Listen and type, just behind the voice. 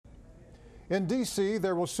In D.C.,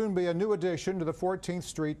 there will soon be a new addition to the 14th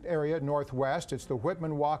Street area northwest. It's the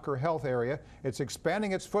Whitman-Walker Health area. It's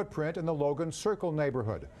expanding its footprint in the Logan Circle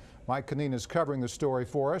neighborhood. Mike Canine is covering the story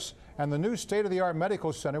for us. And the new state-of-the-art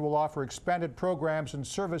medical center will offer expanded programs and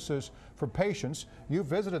services for patients. You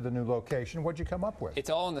visited the new location. What'd you come up with?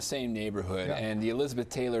 It's all in the same neighborhood, and the Elizabeth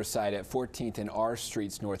Taylor site at 14th and R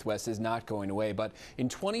Streets Northwest is not going away. But in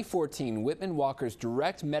 2014, Whitman-Walker's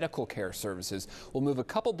direct medical care services will move a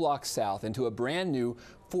couple blocks south into a brand new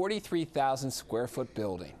 43,000 square foot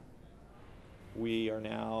building. We are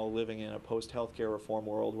now living in a post-healthcare reform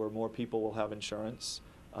world where more people will have insurance.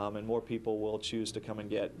 And more people will choose to come and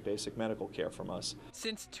get basic medical care from us.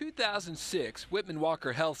 Since 2006,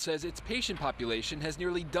 Whitman-Walker Health says its patient population has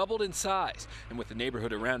nearly doubled in size. And with the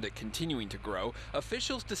neighborhood around it continuing to grow,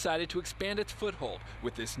 officials decided to expand its foothold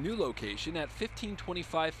with this new location at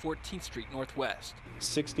 1525 14th Street Northwest.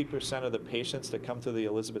 60% of the patients that come to the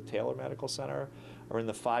Elizabeth Taylor Medical Center are in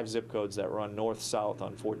the 5 zip codes that run north-south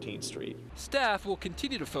on 14th Street. Staff will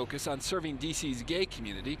continue to focus on serving D.C.'s gay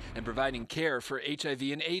community and providing care for HIV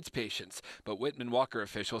and AIDS patients. But Whitman-Walker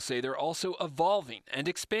officials say they're also evolving and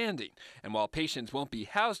expanding. And while patients won't be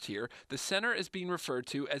housed here, the center is being referred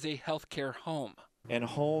to as a healthcare home. And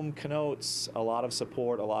home connotes a lot of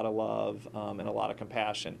support, a lot of love, and a lot of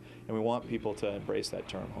compassion. And we want people to embrace that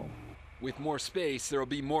term home. With more space, there will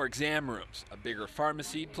be more exam rooms, a bigger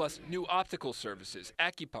pharmacy, plus new optical services,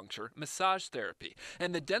 acupuncture, massage therapy,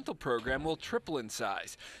 and the dental program will triple in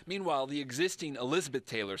size. Meanwhile, the existing Elizabeth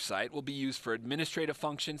Taylor site will be used for administrative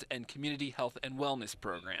functions and community health and wellness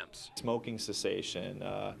programs. Smoking cessation,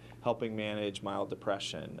 helping manage mild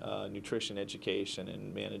depression, nutrition education,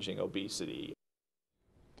 and managing obesity.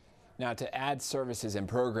 Now, to add services and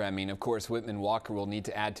programming, of course, Whitman-Walker will need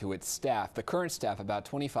to add to its staff. The current staff, about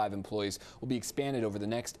 25 employees, will be expanded over the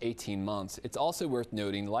next 18 months. It's also worth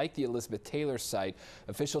noting, like the Elizabeth Taylor site,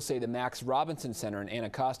 officials say the Max Robinson Center in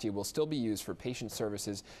Anacostia will still be used for patient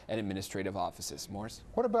services and administrative offices. Morris?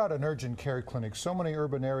 What about an urgent care clinic? So many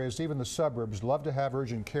urban areas, even the suburbs, love to have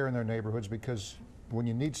urgent care in their neighborhoods because when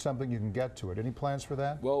you need something, you can get to it. Any plans for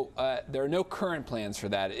that? Well, there are no current plans for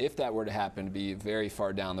that. If that were to happen, to be very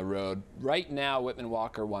far down the road. Right now,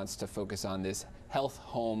 Whitman-Walker wants to focus on this health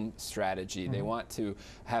home strategy. They want to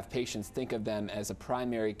have patients think of them as a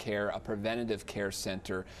primary care, a preventative care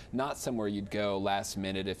center, not somewhere you'd go last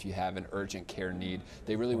minute if you have an urgent care need.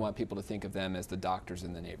 They really want people to think of them as the doctors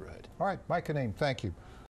in the neighborhood. All right, Mike Canine, thank you.